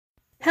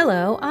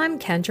Hello, I'm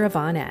Kendra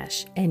Von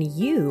Esch, and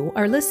you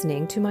are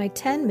listening to my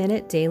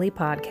 10-minute daily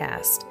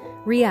podcast,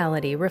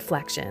 Reality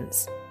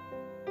Reflections.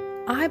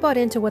 I bought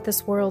into what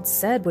this world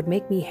said would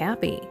make me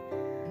happy.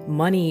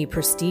 Money,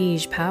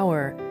 prestige,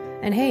 power.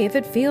 And hey, if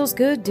it feels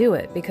good, do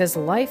it, because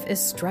life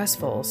is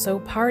stressful, so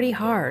party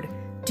hard.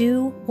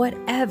 Do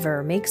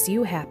whatever makes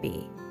you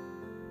happy.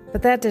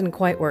 But that didn't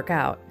quite work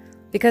out,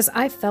 because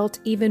I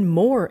felt even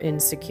more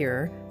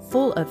insecure,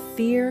 full of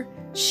fear,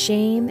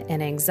 shame,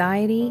 and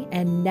anxiety,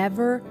 and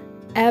never,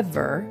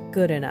 ever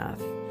good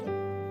enough.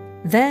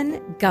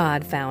 Then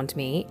God found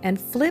me and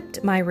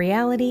flipped my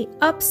reality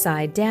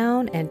upside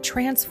down and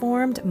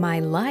transformed my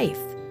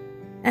life.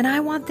 And I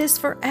want this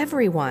for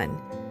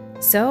everyone.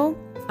 So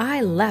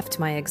I left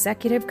my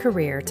executive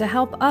career to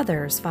help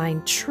others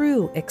find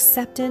true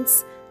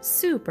acceptance,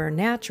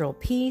 supernatural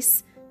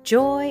peace,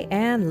 joy,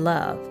 and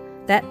love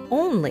that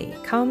only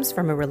comes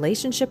from a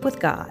relationship with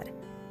God.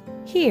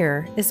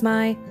 Here is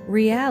my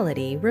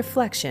reality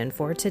reflection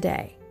for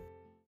today.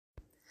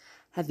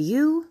 Have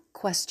you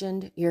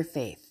questioned your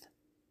faith?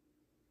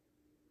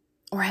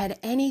 Or had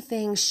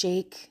anything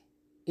shake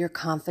your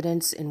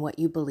confidence in what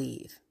you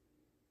believe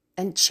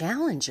and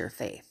challenge your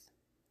faith?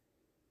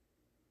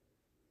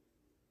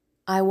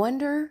 I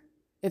wonder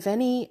if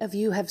any of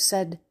you have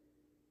said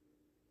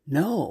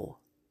no,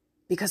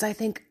 because I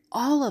think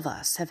all of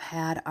us have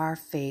had our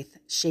faith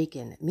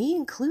shaken, me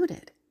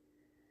included.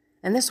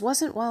 And this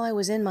wasn't while I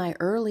was in my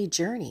early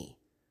journey.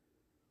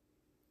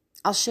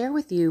 I'll share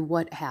with you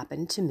what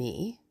happened to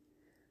me,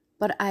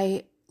 but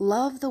I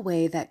love the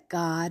way that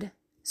God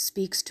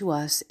speaks to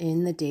us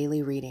in the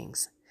daily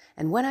readings.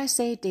 And when I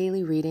say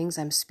daily readings,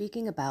 I'm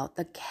speaking about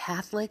the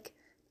Catholic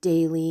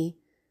daily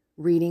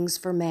readings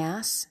for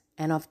Mass,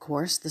 and of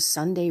course the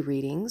Sunday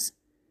readings.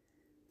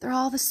 They're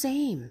all the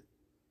same.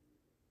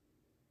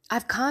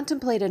 I've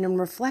contemplated and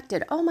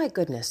reflected, oh my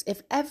goodness,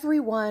 if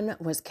everyone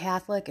was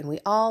Catholic and we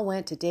all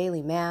went to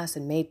daily Mass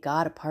and made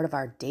God a part of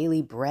our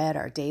daily bread,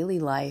 our daily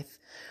life,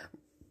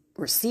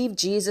 received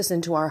Jesus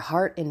into our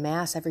heart in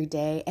Mass every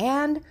day,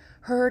 and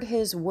heard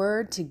His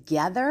word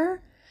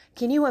together,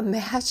 can you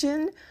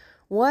imagine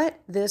what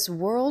this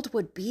world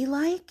would be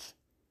like?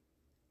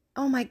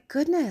 Oh my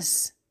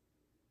goodness.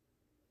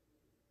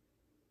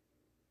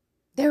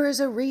 There is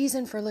a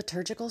reason for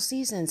liturgical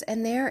seasons,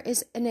 and there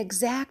is an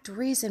exact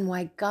reason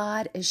why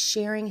God is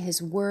sharing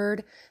His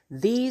word,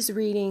 these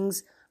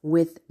readings,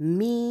 with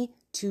me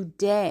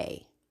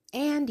today,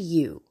 and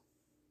you.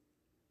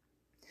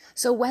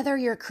 So whether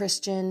you're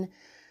Christian,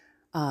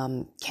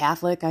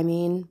 Catholic,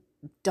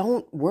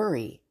 don't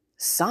worry.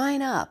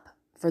 Sign up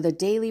for the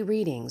daily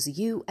readings,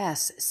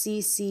 usccb.org,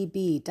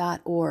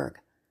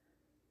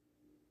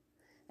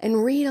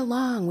 and read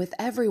along with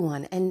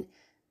everyone and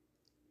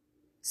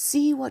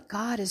see what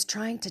God is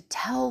trying to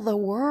tell the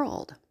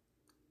world.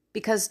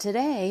 Because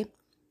today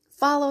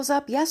follows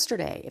up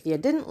yesterday. If you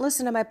didn't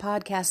listen to my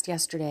podcast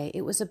yesterday,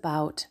 it was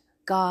about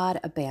God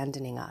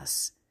abandoning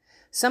us.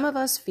 Some of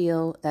us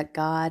feel that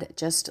God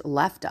just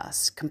left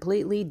us,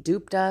 completely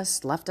duped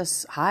us, left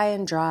us high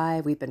and dry.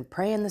 We've been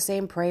praying the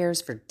same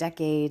prayers for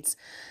decades.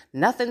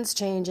 Nothing's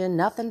changing,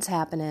 nothing's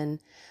happening.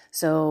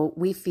 So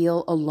we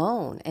feel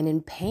alone and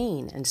in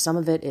pain. And some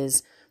of it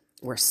is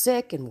we're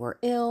sick and we're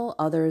ill.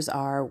 Others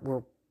are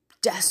we're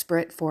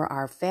desperate for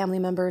our family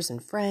members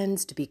and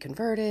friends to be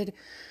converted,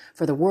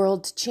 for the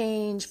world to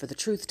change, for the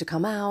truth to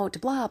come out,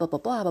 blah, blah, blah,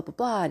 blah, blah, blah,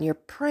 blah. And you're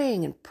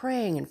praying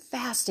and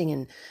fasting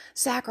and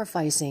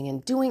sacrificing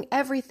and doing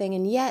everything.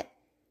 And yet,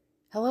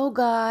 hello,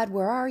 God,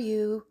 where are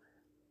you?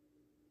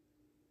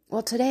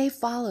 Well, today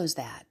follows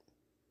that.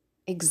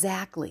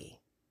 Exactly.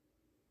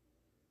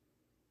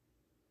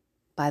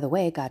 By the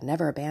way, God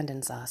never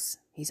abandons us.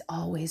 He's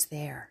always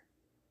there.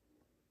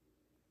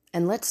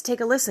 And let's take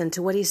a listen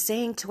to what He's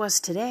saying to us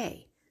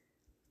today.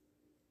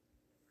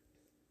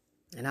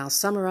 And I'll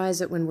summarize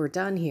it when we're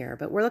done here.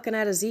 But we're looking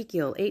at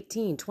Ezekiel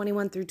 18,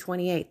 21 through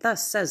 28.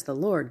 Thus says the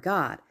Lord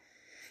God,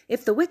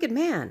 if the wicked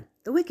man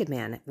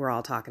we're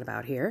all talking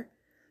about here,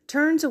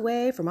 turns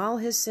away from all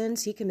his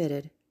sins he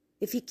committed,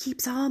 if he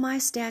keeps all my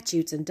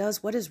statutes and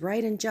does what is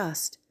right and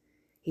just,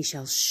 he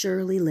shall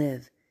surely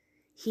live.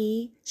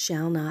 He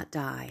shall not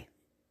die.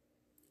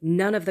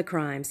 None of the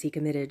crimes he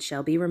committed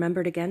shall be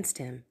remembered against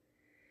him.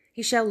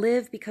 He shall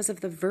live because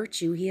of the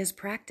virtue he has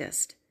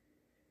practiced.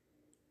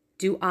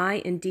 Do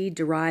I indeed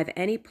derive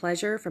any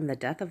pleasure from the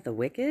death of the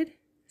wicked,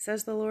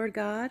 says the Lord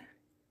God?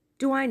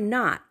 Do I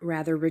not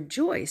rather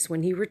rejoice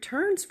when he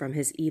returns from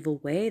his evil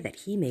way that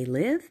he may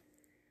live?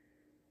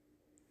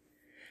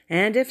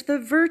 And if the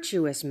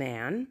virtuous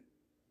man,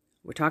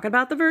 we're talking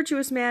about the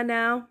virtuous man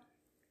now,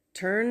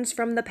 turns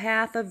from the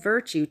path of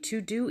virtue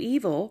to do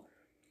evil,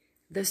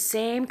 the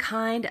same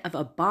kind of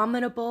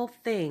abominable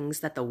things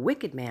that the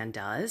wicked man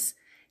does,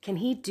 can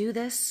he do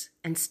this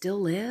and still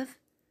live?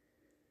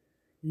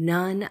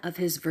 None of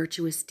his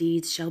virtuous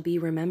deeds shall be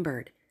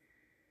remembered,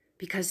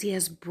 because he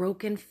has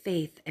broken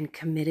faith and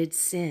committed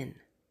sin.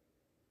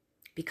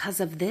 Because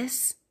of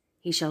this,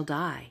 he shall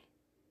die.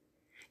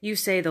 You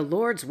say the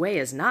Lord's way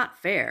is not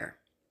fair.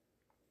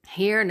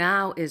 Hear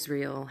now,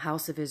 Israel,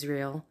 house of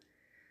Israel.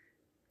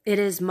 It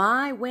is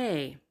my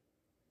way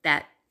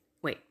that,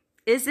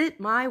 is it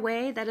my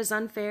way that is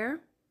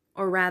unfair?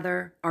 Or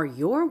rather, are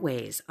your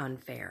ways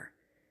unfair?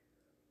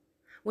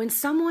 When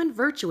someone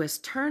virtuous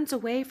turns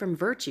away from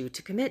virtue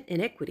to commit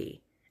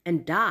iniquity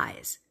and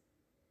dies,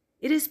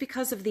 it is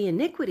because of the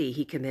iniquity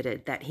he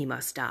committed that he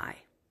must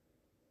die.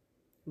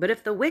 But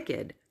if the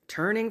wicked,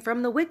 turning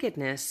from the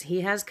wickedness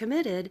he has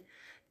committed,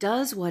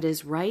 does what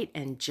is right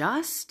and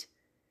just,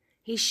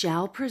 he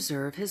shall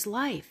preserve his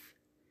life.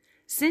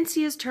 Since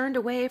he has turned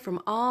away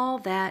from all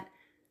the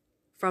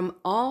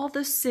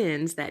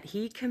sins that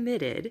he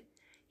committed,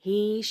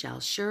 he shall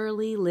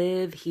surely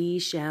live, he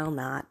shall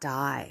not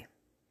die.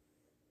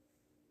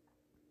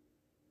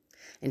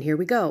 And here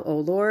we go. O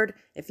Lord,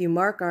 if you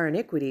mark our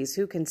iniquities,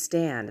 who can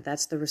stand?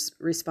 That's the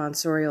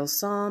responsorial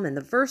psalm and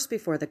the verse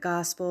before the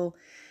gospel.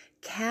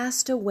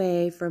 Cast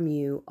away from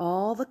you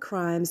all the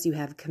crimes you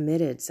have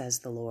committed, says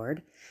the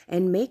Lord,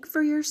 and make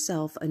for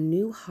yourself a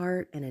new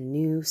heart and a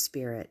new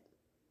spirit.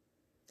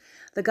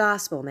 The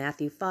gospel,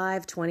 Matthew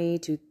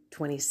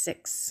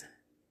 5:20-26.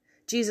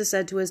 Jesus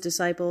said to his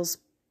disciples,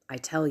 I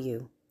tell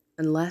you,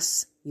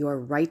 unless your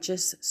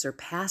righteousness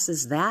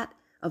surpasses that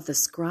of the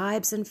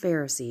scribes and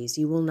Pharisees,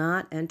 you will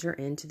not enter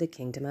into the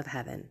kingdom of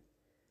heaven.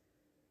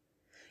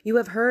 You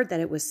have heard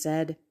that it was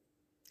said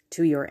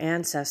to your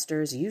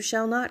ancestors, you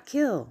shall not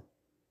kill,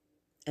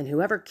 and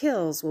whoever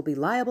kills will be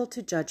liable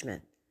to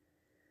judgment.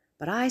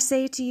 But I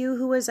say to you,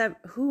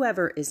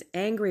 whoever is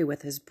angry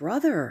with his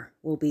brother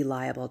will be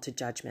liable to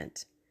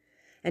judgment.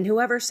 And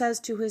whoever says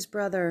to his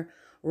brother,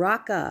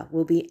 Raka,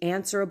 will be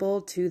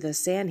answerable to the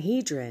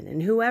Sanhedrin,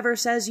 and whoever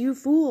says, you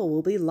fool,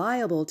 will be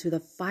liable to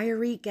the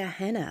fiery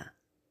Gehenna.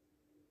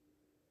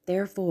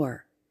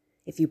 Therefore,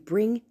 if you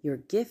bring your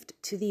gift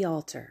to the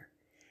altar,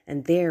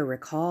 and there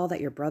recall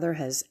that your brother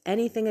has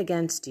anything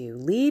against you,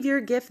 leave your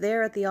gift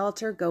there at the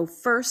altar, go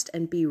first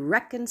and be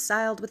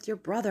reconciled with your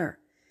brother,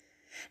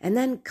 and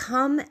then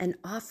come and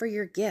offer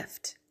your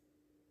gift.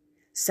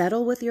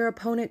 Settle with your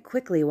opponent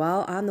quickly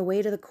while on the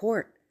way to the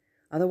court.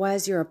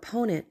 Otherwise, your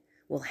opponent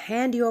will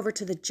hand you over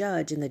to the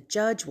judge, and the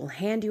judge will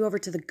hand you over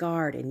to the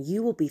guard, and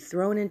you will be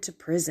thrown into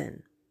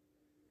prison.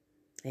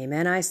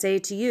 Amen, I say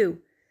to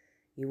you,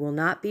 you will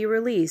not be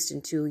released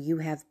until you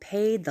have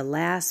paid the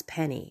last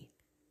penny.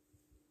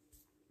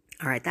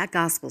 All right, that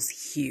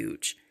gospel's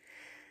huge.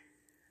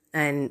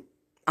 And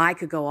I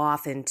could go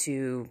off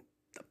into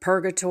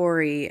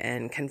purgatory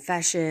and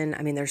confession.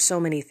 I mean, there's so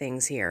many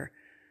things here.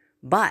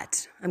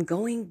 But I'm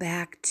going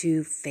back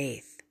to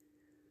faith.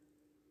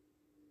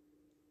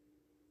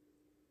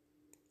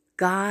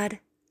 God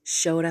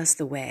showed us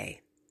the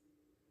way.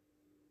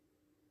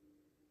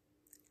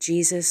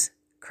 Jesus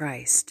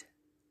Christ.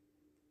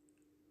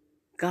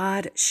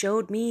 God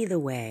showed me the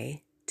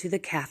way to the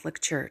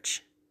Catholic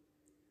Church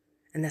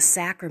and the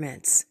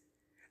sacraments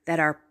that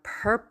are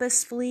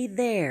purposefully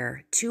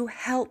there to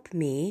help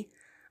me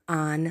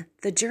on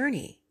the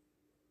journey.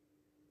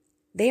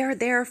 They are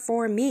there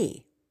for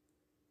me,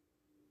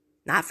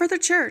 not for the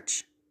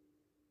church,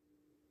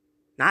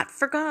 not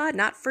for God,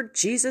 not for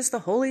Jesus, the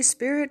Holy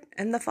Spirit,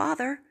 and the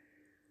Father.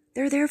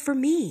 They're there for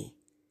me.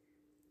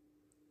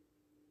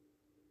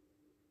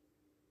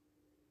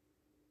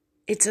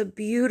 It's a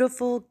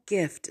beautiful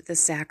gift, the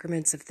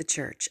sacraments of the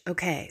church.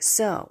 Okay,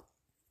 so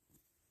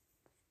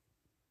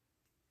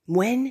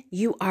when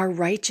you are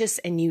righteous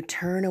and you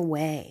turn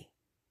away,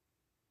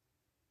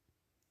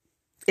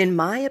 in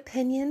my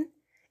opinion,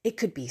 it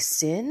could be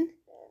sin,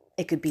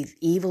 it could be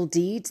evil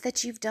deeds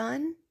that you've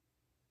done,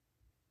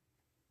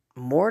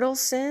 mortal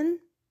sin.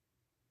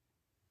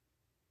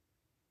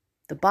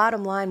 The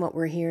bottom line, what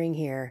we're hearing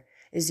here,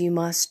 is you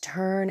must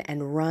turn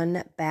and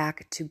run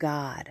back to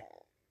God.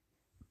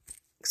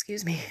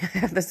 Excuse me, I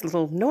have this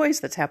little noise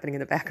that's happening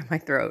in the back of my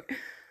throat.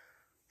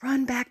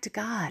 Run back to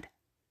God.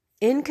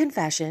 In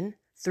confession,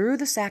 through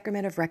the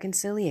sacrament of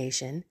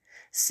reconciliation,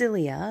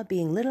 cilia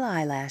being little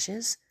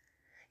eyelashes,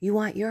 you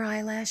want your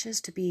eyelashes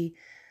to be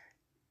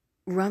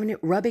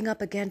rubbing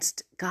up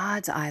against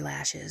God's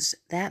eyelashes.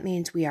 That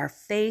means we are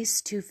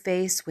face to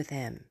face with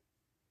Him.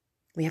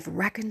 We have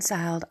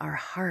reconciled our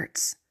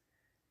hearts,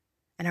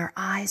 and our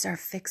eyes are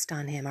fixed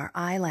on Him. Our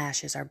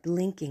eyelashes are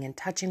blinking and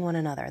touching one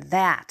another.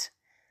 That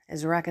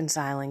is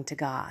reconciling to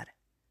God.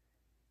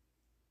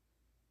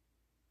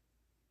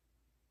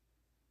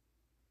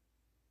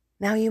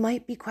 Now you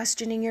might be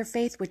questioning your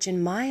faith, which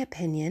in my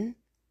opinion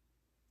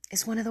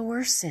is one of the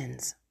worst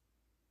sins.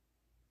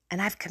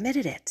 And I've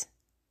committed it.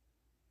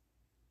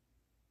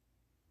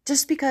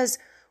 Just because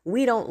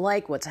we don't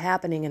like what's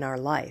happening in our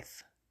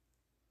life.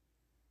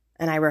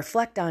 And I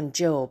reflect on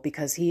Job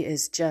because he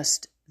is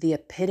just the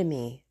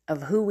epitome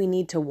of who we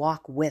need to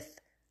walk with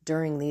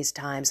during these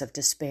times of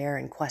despair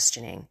and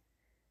questioning.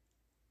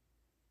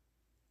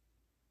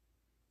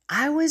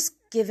 I was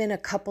given a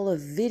couple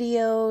of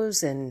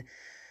videos, and,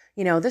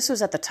 this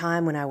was at the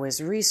time when I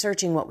was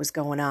researching what was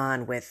going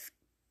on with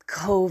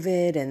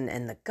COVID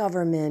and the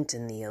government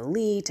and the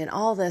elite and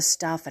all this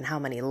stuff and how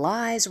many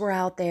lies were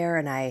out there.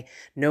 And I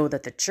know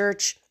that the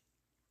church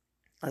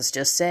let's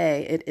just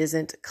say it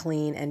isn't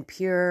clean and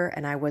pure.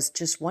 And I was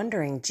just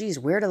wondering, geez,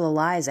 where do the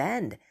lies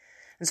end?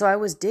 And so I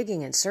was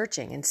digging and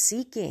searching and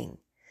seeking.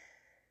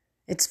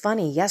 It's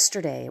funny,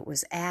 yesterday it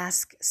was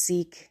ask,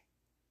 seek,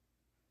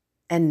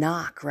 and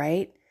knock,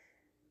 right?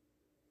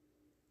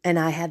 And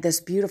I had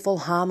this beautiful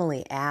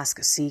homily,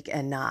 ask, seek,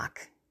 and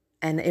knock.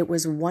 And it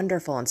was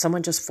wonderful. And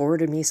someone just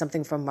forwarded me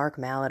something from Mark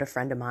Mallet, a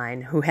friend of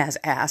mine, who has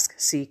ask,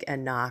 seek,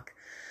 and knock.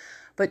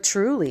 But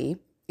truly,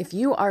 if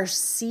you are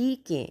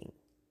seeking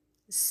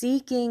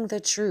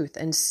the truth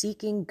and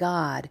seeking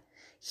God,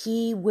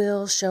 He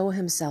will show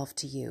Himself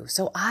to you.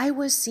 So I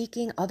was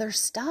seeking other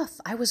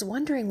stuff. I was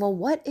wondering, well,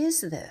 what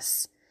is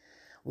this?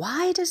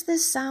 Why does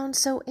this sound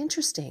so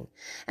interesting?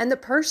 And the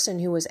person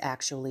who was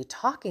actually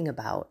talking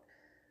about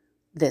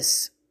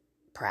this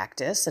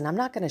practice, and I'm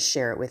not going to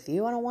share it with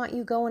you. I don't want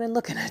you going and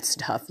looking at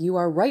stuff. You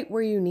are right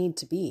where you need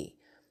to be,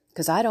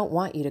 because I don't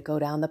want you to go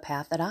down the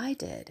path that I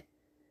did.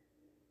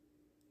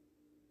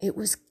 It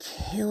was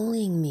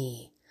killing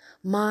me.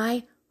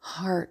 My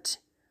heart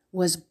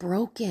was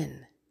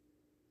broken.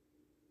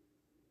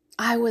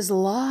 I was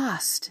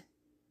lost.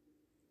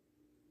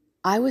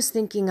 I was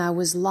thinking I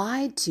was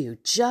lied to,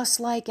 just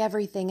like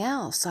everything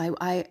else.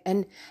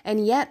 And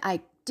yet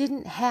I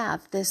didn't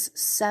have this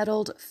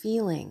settled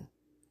feeling.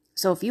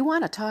 So if you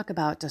want to talk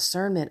about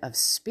discernment of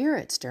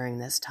spirits during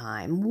this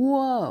time,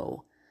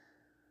 whoa,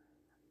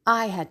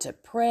 I had to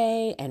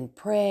pray and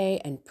pray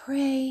and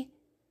pray.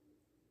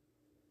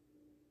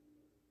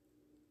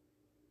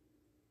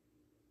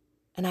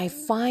 And I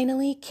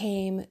finally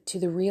came to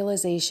the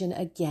realization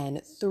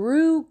again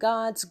through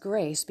God's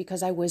grace,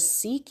 because I was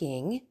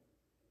seeking,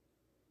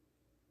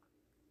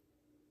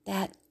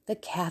 that the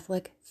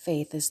Catholic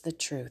faith is the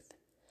truth,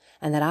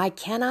 and that I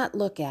cannot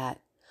look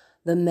at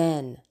the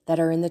men that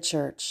are in the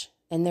church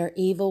and their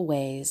evil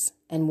ways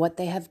and what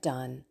they have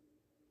done.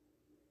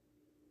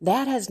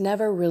 That has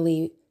never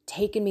really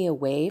taken me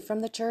away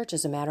from the church.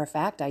 As a matter of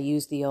fact, I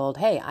use the old,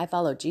 hey, I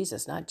follow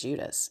Jesus, not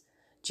Judas.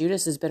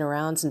 Judas has been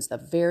around since the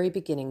very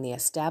beginning, the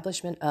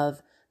establishment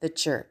of the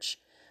church,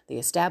 the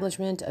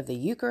establishment of the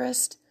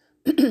Eucharist,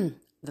 the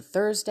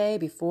Thursday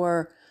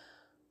before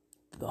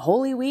the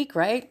Holy Week,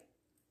 right?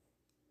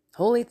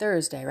 Holy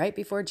Thursday, right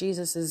before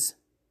Jesus is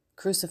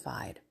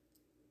crucified.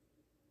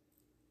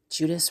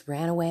 Judas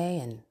ran away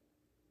and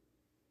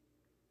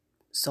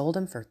sold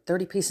him for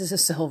 30 pieces of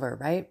silver,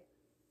 right?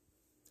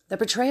 The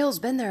betrayal's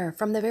been there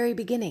from the very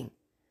beginning.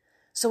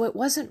 So it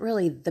wasn't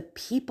really the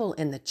people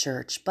in the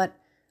church, but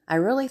I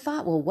really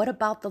thought, well, what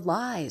about the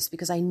lies?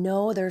 Because I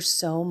know there's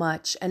so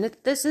much, and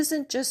this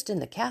isn't just in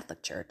the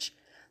Catholic Church.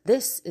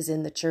 This is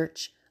in the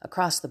church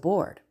across the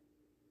board.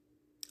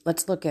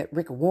 Let's look at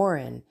Rick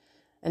Warren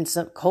and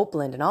some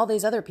Copeland and all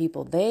these other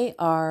people. They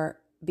are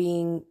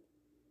being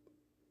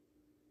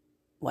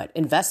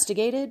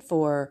investigated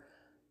for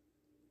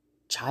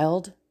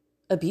child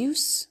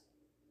abuse,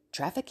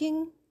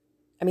 trafficking.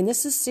 I mean,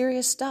 this is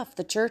serious stuff.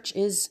 The church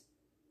is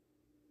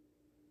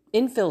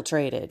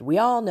infiltrated. We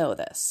all know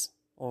this.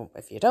 Well,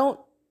 if you don't,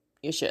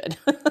 you should.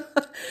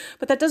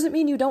 But that doesn't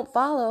mean you don't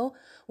follow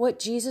what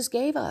Jesus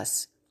gave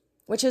us,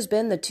 which has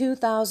been the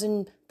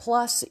 2,000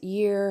 plus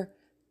year,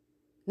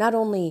 not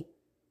only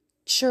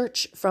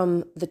church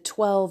from the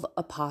 12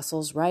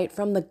 apostles, right?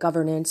 From the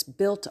governance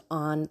built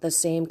on the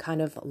same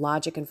kind of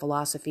logic and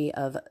philosophy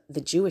of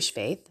the Jewish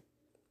faith.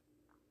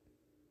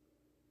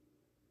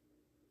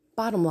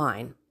 Bottom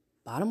line,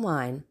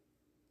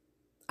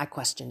 I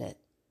questioned it.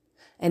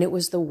 And it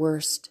was the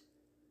worst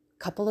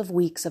couple of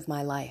weeks of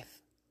my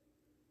life.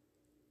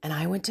 And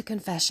I went to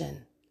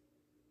confession.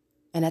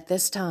 And at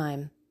this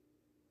time,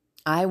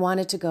 I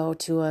wanted to go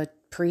to a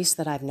priest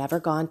that I've never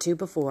gone to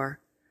before.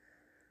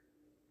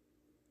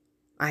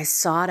 I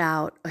sought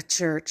out a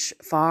church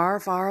far,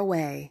 far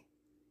away,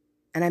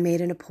 and I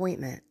made an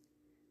appointment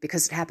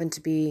because it happened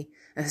to be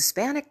a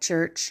Hispanic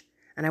church,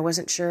 and I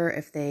wasn't sure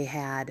if they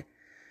had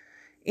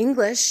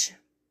English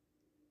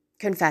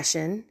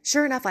confession.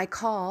 Sure enough, I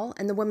call,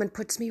 and the woman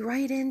puts me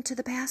right into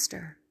the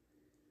pastor.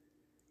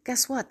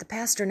 Guess what? The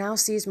pastor now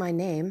sees my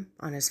name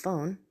on his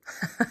phone,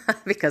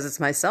 because it's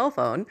my cell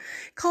phone,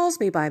 calls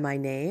me by my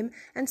name,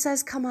 and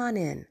says, come on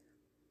in.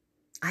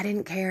 I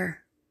didn't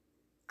care.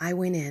 I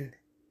went in.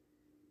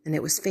 And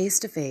it was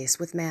face-to-face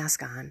with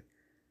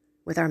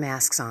our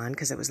masks on,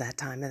 because it was that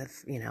time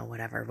of,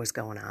 whatever was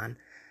going on.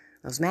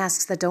 Those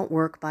masks that don't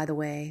work, by the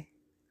way.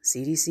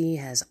 CDC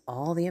has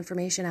all the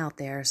information out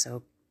there,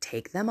 so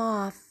take them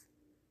off.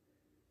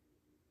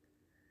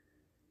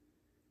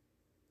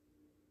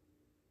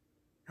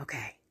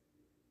 Okay.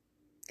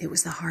 It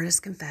was the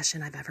hardest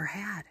confession I've ever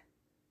had.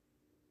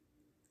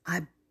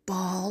 I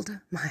bawled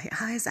my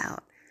eyes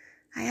out.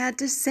 I had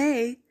to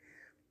say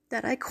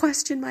that I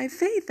questioned my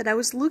faith, that I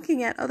was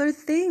looking at other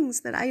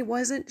things, that I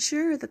wasn't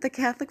sure that the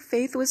Catholic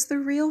faith was the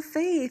real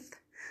faith.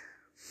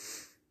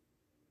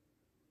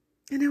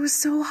 And it was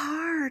so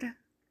hard.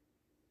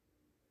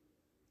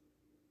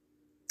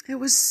 It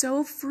was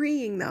so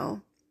freeing,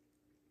 though.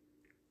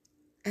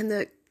 And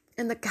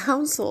the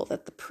counsel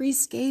that the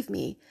priest gave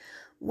me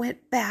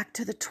went back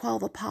to the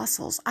 12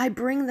 apostles. I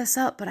bring this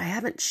up, but I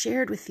haven't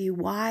shared with you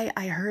why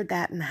I heard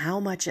that and how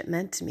much it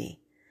meant to me.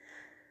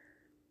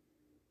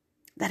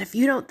 That if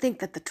you don't think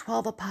that the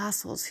 12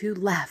 apostles who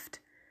left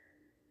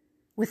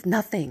with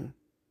nothing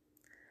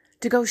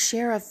to go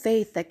share a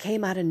faith that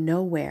came out of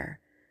nowhere,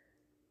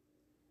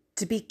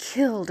 to be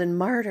killed and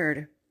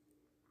martyred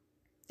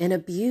and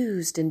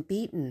abused and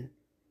beaten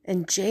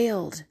and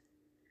jailed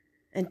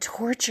and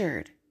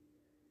tortured,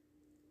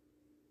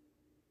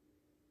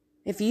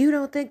 if you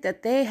don't think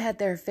that they had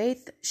their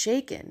faith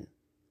shaken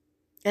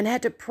and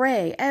had to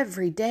pray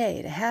every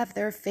day to have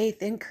their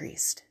faith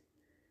increased,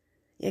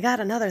 you got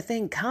another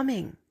thing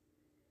coming.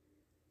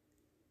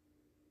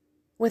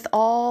 With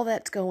all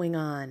that's going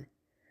on,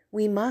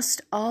 we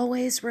must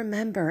always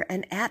remember,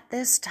 and at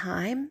this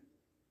time,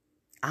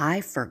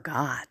 I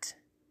forgot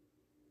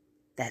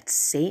that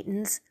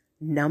Satan's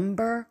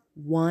number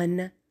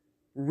one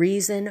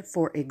reason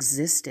for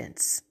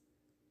existence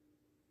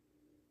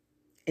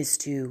is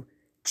to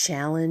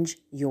challenge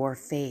your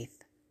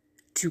faith,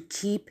 to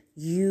keep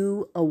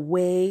you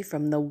away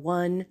from the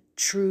one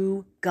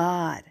true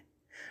God,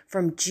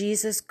 from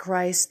Jesus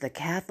Christ, the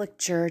Catholic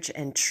Church,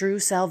 and true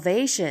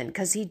salvation,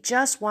 because he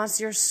just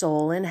wants your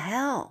soul in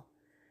hell.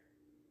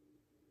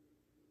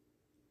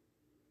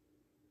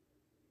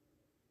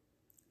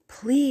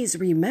 Please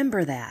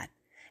remember that,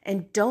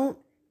 and don't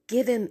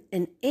give him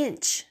an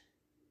inch,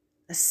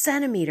 a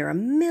centimeter, a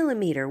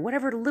millimeter,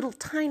 whatever little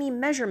tiny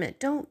measurement.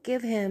 Don't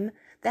give him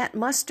that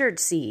mustard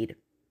seed.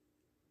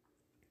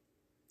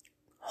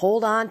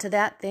 Hold on to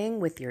that thing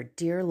with your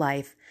dear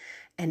life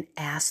and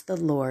ask the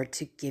Lord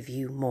to give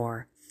you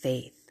more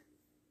faith.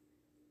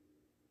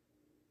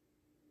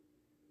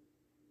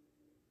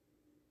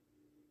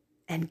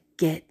 And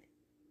get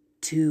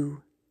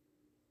to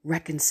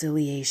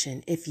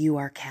reconciliation if you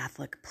are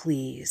Catholic,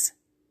 please.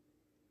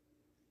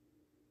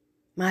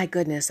 My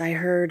goodness, I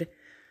heard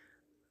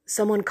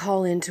someone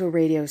call into a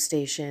radio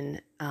station.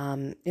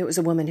 It was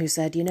a woman who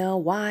said,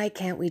 why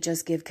can't we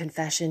just give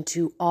confession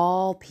to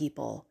all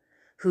people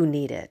who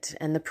need it?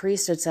 And the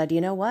priest had said,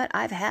 you know what?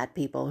 I've had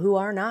people who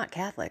are not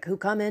Catholic who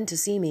come in to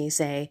see me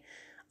say,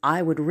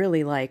 I would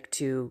really like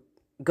to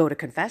go to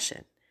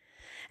confession.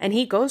 And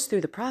he goes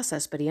through the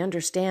process, but he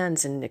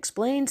understands and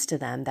explains to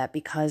them that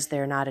because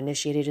they're not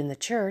initiated in the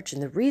church,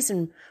 and the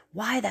reason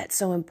why that's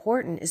so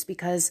important is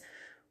because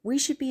we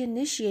should be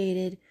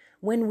initiated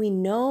when we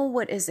know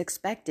what is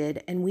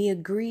expected and we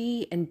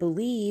agree and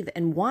believe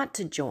and want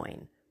to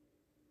join.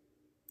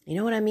 You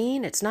know what I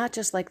mean? It's not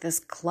just like this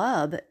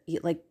club. We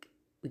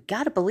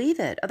got to believe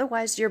it.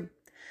 Otherwise,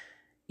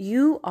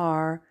 you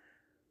are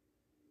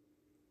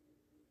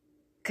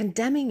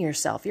condemning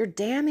yourself. You're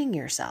damning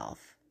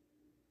yourself.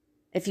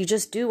 If you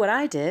just do what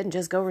I did and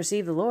just go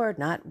receive the Lord,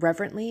 not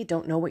reverently,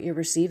 don't know what you're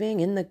receiving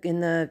in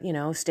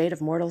the state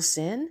of mortal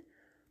sin,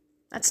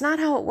 that's not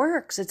how it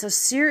works. It's a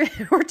serious,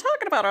 we're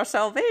talking about our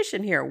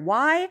salvation here.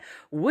 Why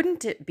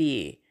wouldn't it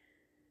be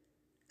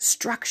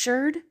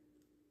structured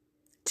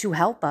to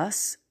help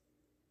us,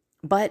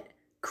 but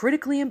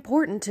critically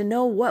important to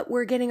know what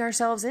we're getting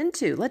ourselves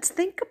into? Let's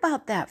think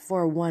about that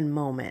for one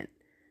moment.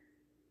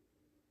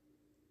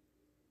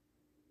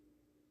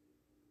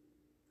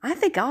 I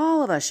think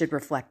all of us should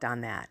reflect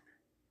on that.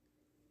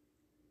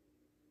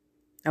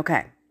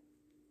 Okay.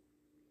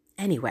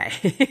 Anyway,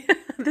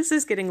 this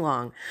is getting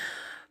long.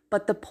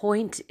 But the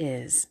point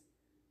is,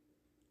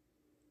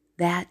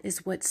 that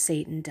is what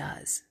Satan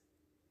does.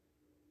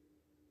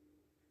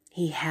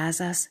 He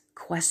has us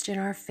question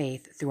our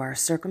faith through our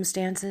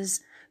circumstances,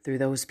 through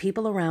those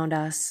people around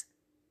us,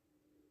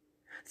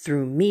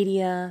 through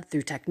media,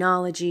 through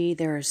technology.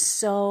 There is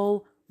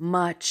so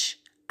much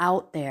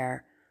out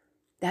there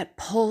that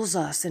pulls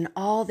us in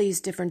all these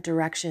different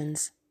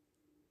directions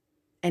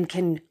and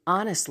can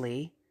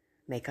honestly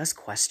make us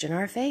question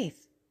our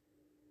faith.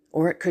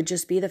 Or it could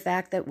just be the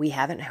fact that we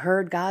haven't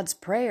heard God's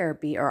prayer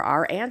or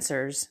our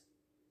answers.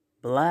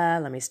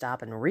 Let me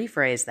stop and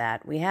rephrase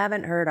that. We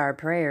haven't heard our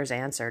prayers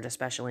answered,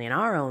 especially in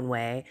our own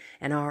way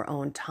and our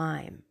own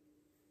time.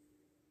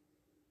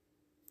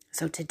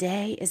 So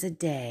today is a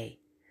day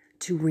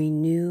to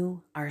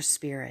renew our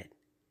spirit.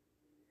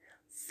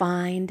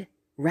 Find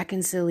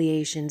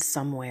reconciliation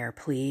somewhere,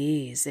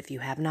 please. If you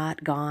have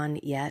not gone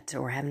yet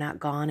or have not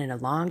gone in a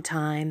long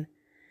time,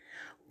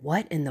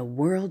 what in the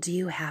world do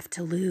you have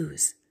to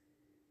lose?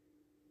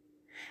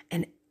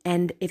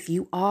 And if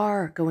you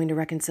are going to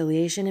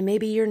reconciliation and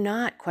maybe you're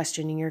not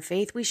questioning your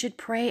faith, we should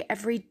pray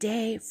every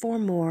day for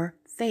more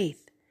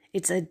faith.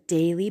 It's a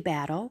daily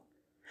battle.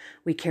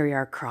 We carry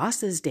our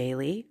crosses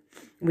daily.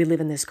 We live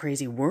in this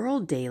crazy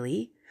world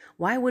daily.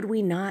 Why would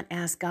we not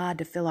ask God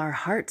to fill our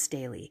hearts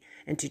daily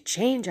and to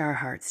change our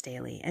hearts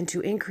daily and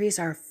to increase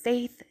our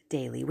faith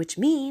daily, which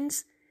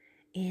means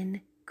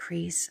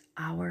increase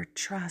our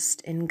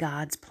trust in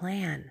God's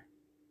plan.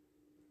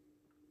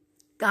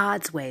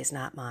 God's ways,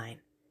 not mine.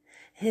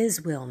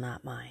 His will,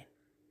 not mine.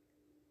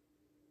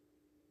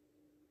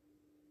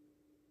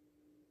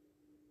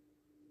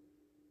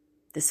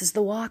 This is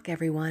the walk,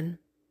 everyone.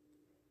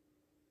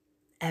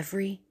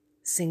 Every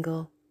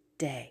single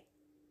day.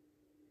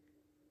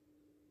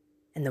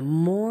 And the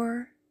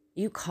more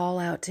you call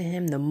out to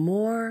him, the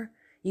more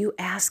you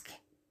ask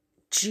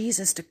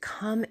Jesus to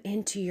come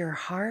into your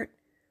heart,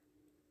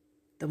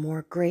 the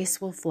more grace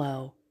will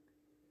flow.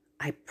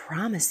 I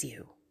promise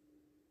you.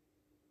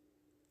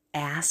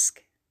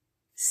 Ask,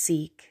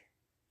 seek,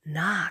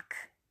 knock.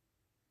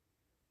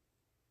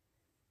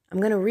 I'm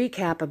going to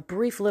recap a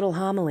brief little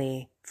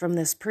homily from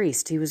this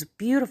priest. He was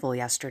beautiful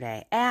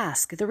yesterday.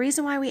 Ask. The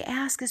reason why we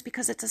ask is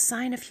because it's a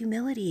sign of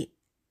humility.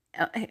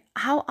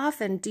 How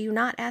often do you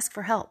not ask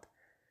for help?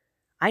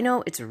 I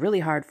know it's really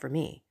hard for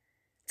me.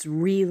 It's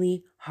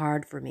really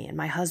hard for me. And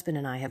my husband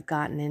and I have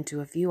gotten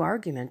into a few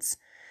arguments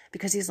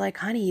because he's like,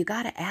 honey, you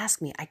got to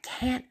ask me. I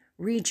can't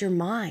read your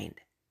mind.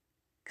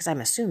 Because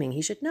I'm assuming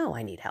he should know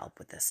I need help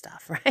with this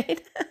stuff,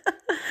 right?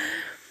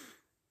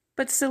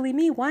 But silly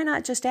me, why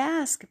not just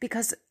ask?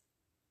 Because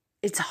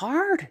it's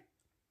hard.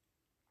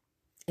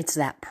 It's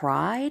that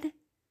pride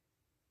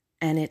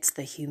and it's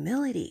the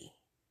humility.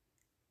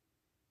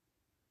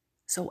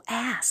 So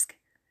ask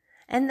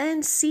and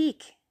then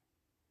seek.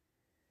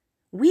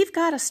 We've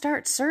got to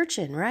start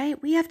searching,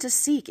 right? We have to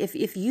seek.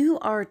 If you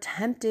are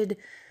tempted,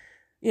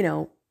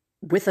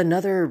 with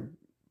another,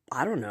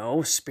 I don't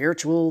know,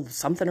 spiritual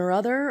something or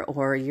other,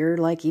 or you're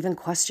like even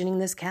questioning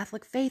this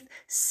Catholic faith,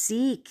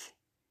 seek.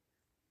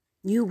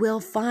 You will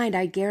find,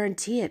 I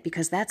guarantee it,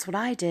 because that's what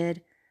I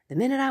did. The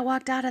minute I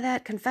walked out of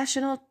that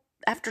confessional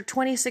after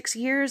 26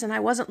 years and I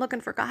wasn't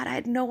looking for God, I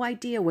had no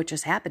idea what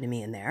just happened to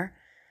me in there.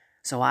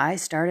 So I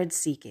started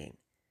seeking.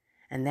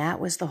 And that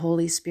was the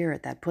Holy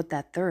Spirit that put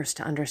that thirst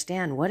to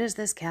understand, what is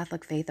this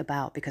Catholic faith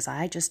about? Because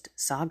I just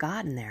saw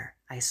God in there.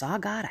 I saw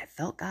God. I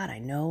felt God. I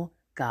know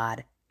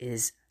God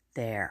is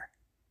there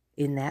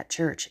in that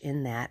church,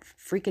 in that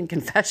freaking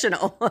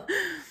confessional.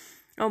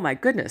 Oh my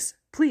goodness.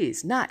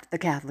 Please, not the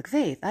Catholic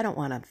faith. I don't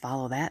want to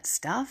follow that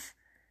stuff.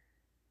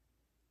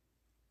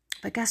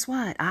 But guess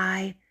what?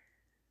 I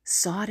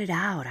sought it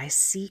out. I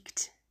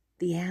seeked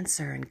the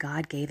answer and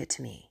God gave it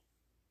to me.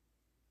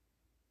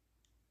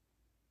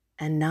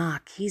 And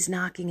knock. He's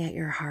knocking at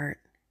your heart.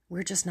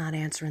 We're just not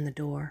answering the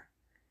door.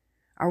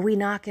 Are we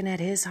knocking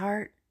at his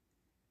heart?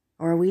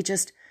 Or are we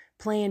just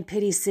playing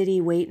pity city,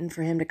 waiting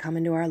for him to come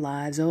into our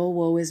lives? Oh,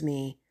 woe is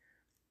me.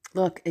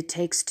 Look, it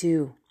takes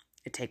two.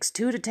 It takes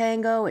two to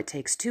tango. It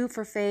takes two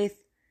for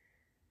faith.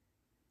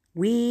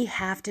 We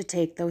have to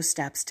take those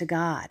steps to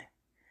God.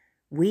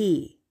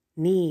 We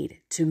need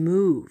to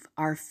move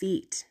our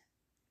feet.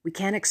 We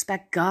can't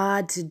expect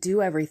God to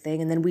do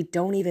everything and then we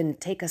don't even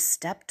take a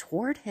step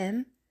toward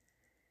him.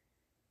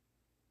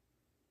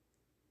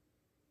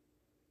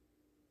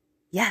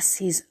 Yes,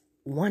 he's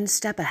one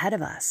step ahead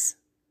of us,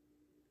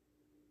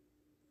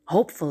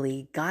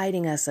 hopefully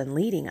guiding us and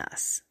leading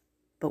us,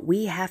 but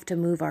we have to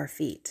move our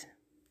feet.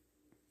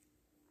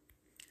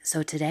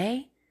 So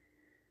today,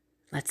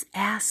 let's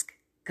ask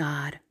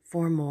God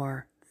for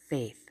more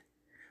faith,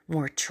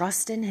 more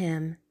trust in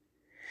him.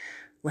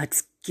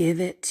 Let's give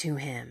it to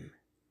him.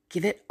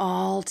 Give it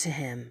all to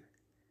him.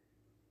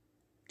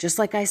 Just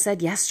like I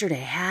said yesterday,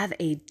 have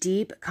a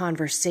deep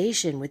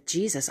conversation with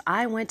Jesus.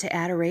 I went to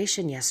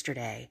adoration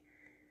yesterday.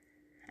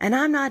 And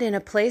I'm not in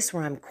a place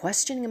where I'm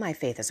questioning my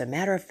faith. As a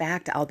matter of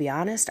fact, I'll be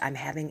honest, I'm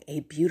having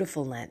a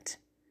beautiful Lent.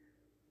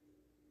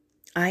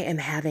 I am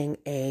having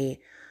a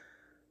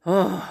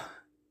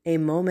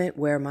moment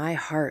where my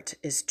heart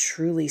is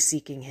truly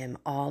seeking him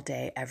all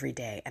day, every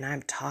day. And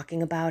I'm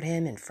talking about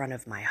him in front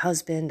of my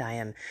husband. I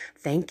am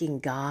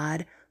thanking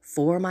God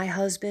for my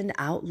husband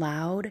out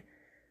loud.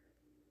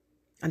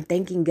 I'm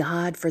thanking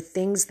God for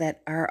things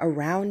that are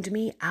around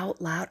me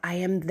out loud. I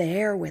am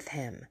there with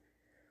him.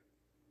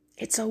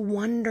 It's a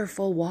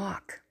wonderful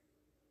walk.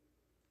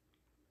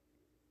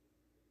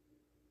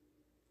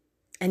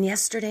 And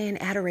yesterday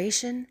in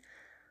adoration,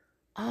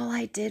 all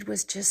I did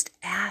was just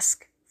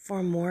ask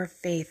for more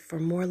faith,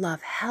 for more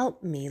love.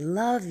 Help me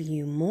love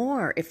you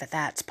more, if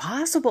that's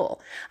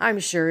possible. I'm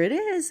sure it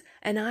is.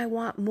 And I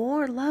want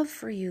more love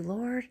for you,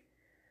 Lord.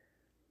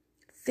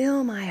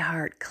 Fill my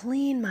heart,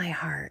 clean my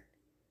heart.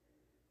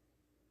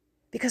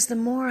 Because the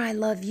more I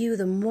love you,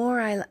 the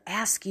more I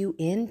ask you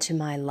into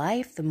my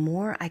life, the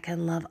more I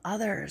can love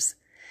others.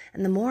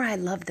 And the more I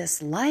love this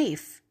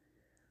life.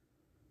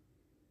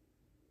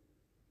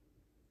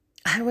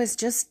 I was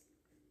just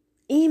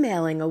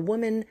emailing a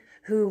woman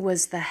who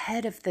was the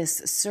head of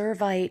this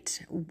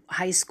Servite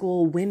high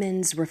school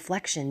women's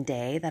reflection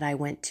day that I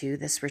went to,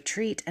 this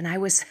retreat. And I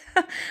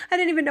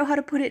didn't even know how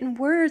to put it in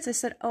words. I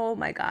said, oh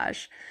my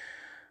gosh.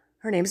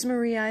 Her name's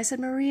Maria. I said,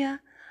 Maria,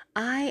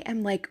 I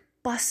am like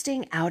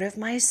busting out of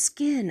my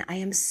skin. I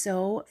am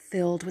so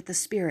filled with the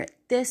Spirit.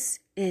 This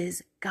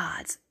is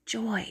God's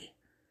joy.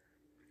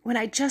 When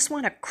I just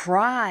want to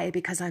cry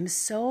because I'm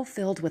so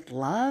filled with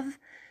love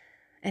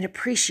and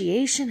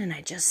appreciation and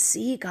I just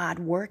see God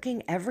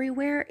working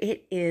everywhere,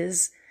 it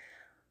is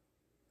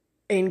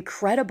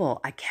incredible.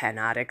 I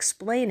cannot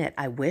explain it.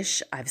 I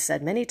wish, I've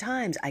said many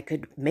times, I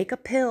could make a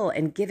pill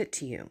and give it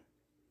to you.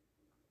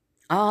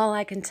 All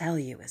I can tell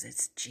you is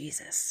it's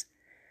Jesus.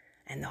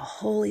 and the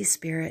Holy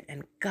Spirit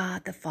and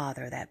God the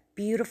Father, that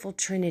beautiful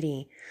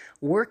Trinity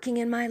working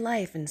in my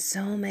life in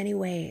so many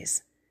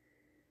ways.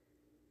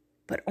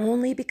 But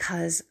only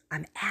because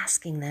I'm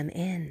asking them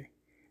in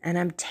and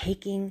I'm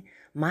taking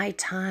my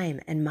time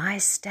and my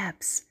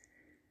steps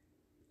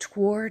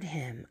toward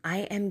Him. I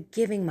am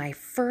giving my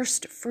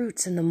first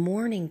fruits in the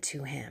morning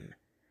to Him.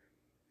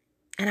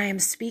 And I am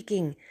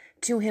speaking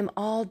to Him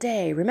all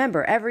day.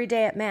 Remember, every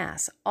day at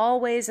Mass,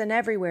 always and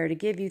everywhere to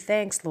give you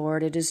thanks,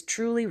 Lord. It is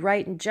truly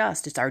right and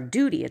just. It's our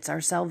duty. It's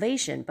our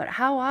salvation. But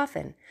how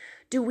often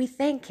do we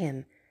thank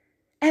Him?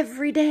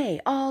 Every day,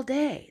 all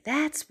day.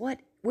 That's what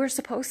we're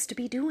supposed to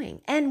be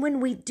doing. And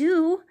when we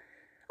do,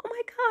 oh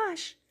my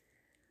gosh,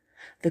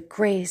 the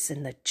grace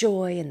and the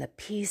joy and the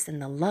peace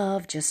and the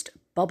love just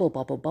bubble,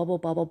 bubble, bubble,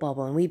 bubble,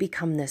 bubble. And we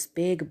become this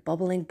big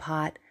bubbling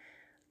pot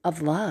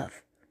of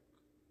love.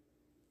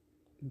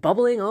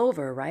 Bubbling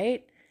over,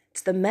 right?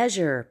 It's the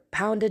measure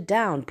pounded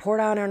down, poured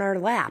out on our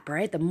lap,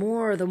 right? The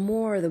more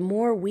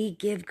we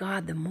give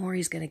God, the more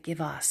He's going to give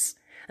us.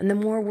 And the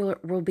more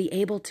we'll be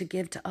able to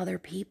give to other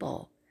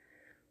people.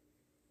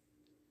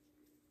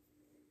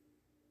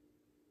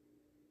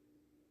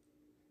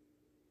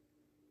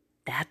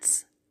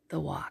 That's the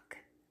walk,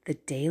 the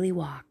daily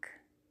walk.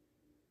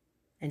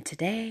 And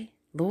today,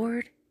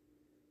 Lord,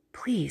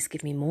 please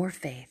give me more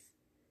faith.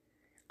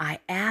 I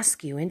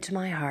ask you into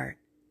my heart.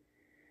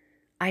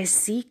 I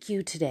seek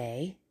you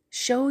today.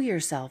 Show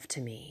yourself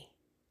to me.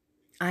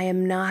 I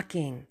am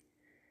knocking.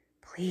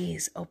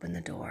 Please open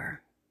the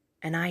door.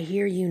 And I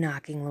hear you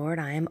knocking, Lord.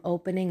 I am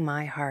opening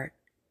my heart.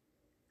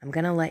 I'm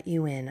going to let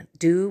you in.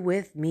 Do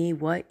with me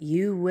what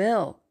you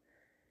will.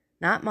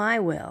 Not my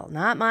will,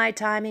 not my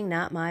timing,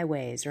 not my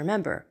ways.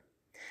 Remember,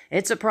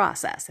 it's a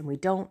process, and we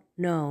don't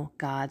know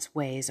God's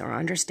ways or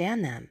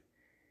understand them.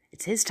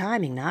 It's His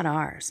timing, not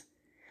ours.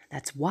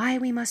 That's why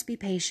we must be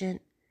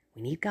patient.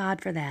 We need God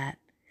for that.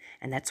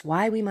 And that's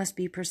why we must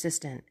be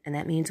persistent. And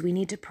that means we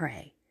need to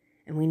pray.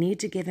 And we need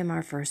to give Him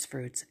our first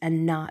fruits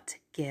and not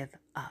give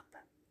up.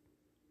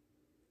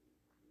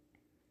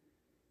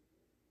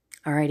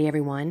 Alrighty,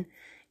 everyone.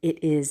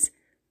 It is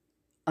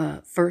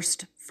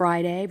first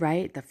Friday,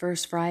 right? The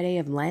first Friday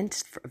of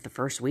Lent, the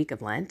first week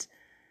of Lent.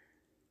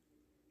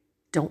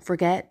 Don't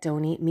forget,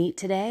 don't eat meat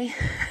today.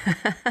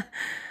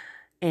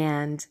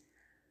 And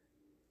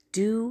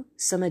do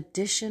some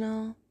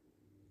additional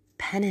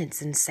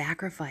penance and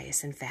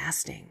sacrifice and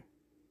fasting.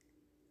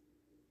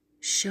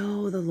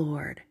 Show the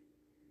Lord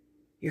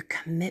your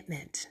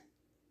commitment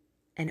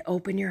and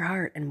open your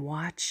heart and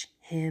watch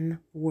Him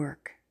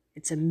work.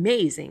 It's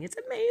amazing. It's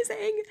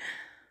amazing.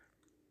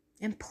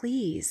 And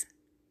please,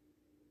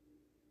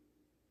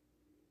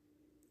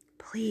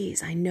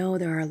 I know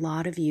there are a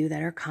lot of you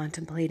that are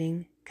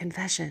contemplating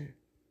confession.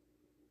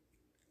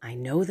 I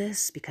know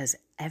this because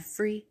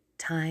every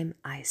time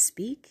I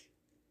speak,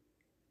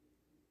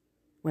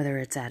 whether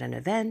it's at an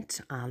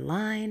event,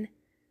 online,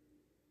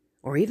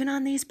 or even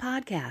on these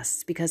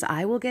podcasts, because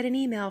I will get an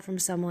email from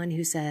someone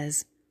who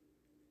says,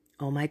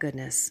 oh my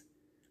goodness,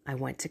 I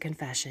went to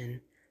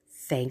confession.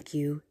 Thank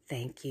you,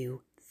 thank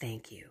you,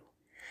 thank you.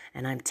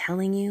 And I'm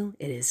telling you,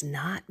 it is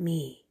not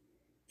me.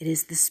 It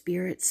is the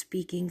Spirit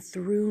speaking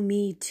through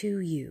me to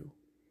you.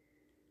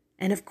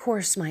 And of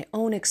course, my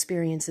own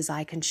experiences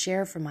I can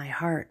share from my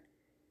heart.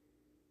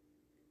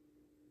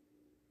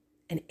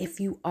 And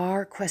if you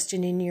are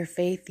questioning your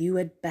faith, you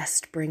had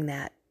best bring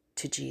that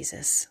to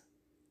Jesus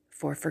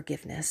for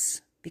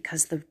forgiveness,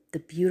 because the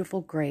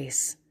beautiful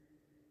grace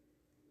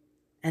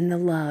and the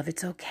love,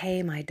 it's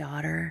okay, my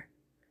daughter.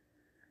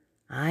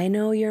 I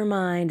know your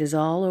mind is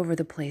all over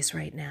the place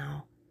right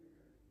now.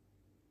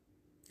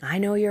 I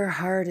know your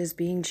heart is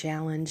being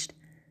challenged,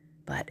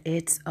 but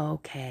it's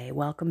okay.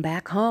 Welcome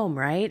back home,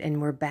 right? And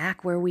we're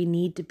back where we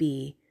need to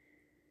be,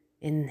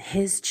 in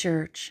His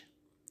church,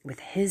 with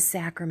His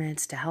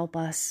sacraments to help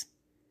us,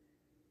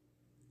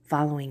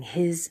 following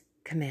His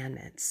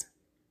commandments.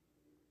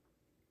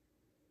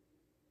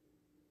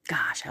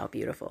 Gosh, how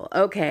beautiful.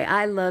 Okay,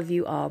 I love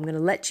you all. I'm going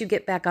to let you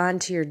get back on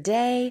to your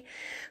day.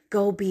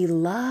 Go be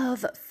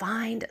love.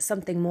 Find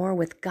something more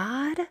with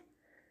God.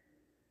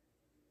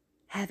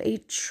 Have a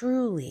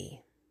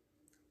truly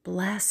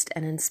blessed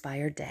and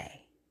inspired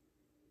day.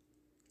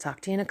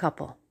 Talk to you in a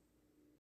couple.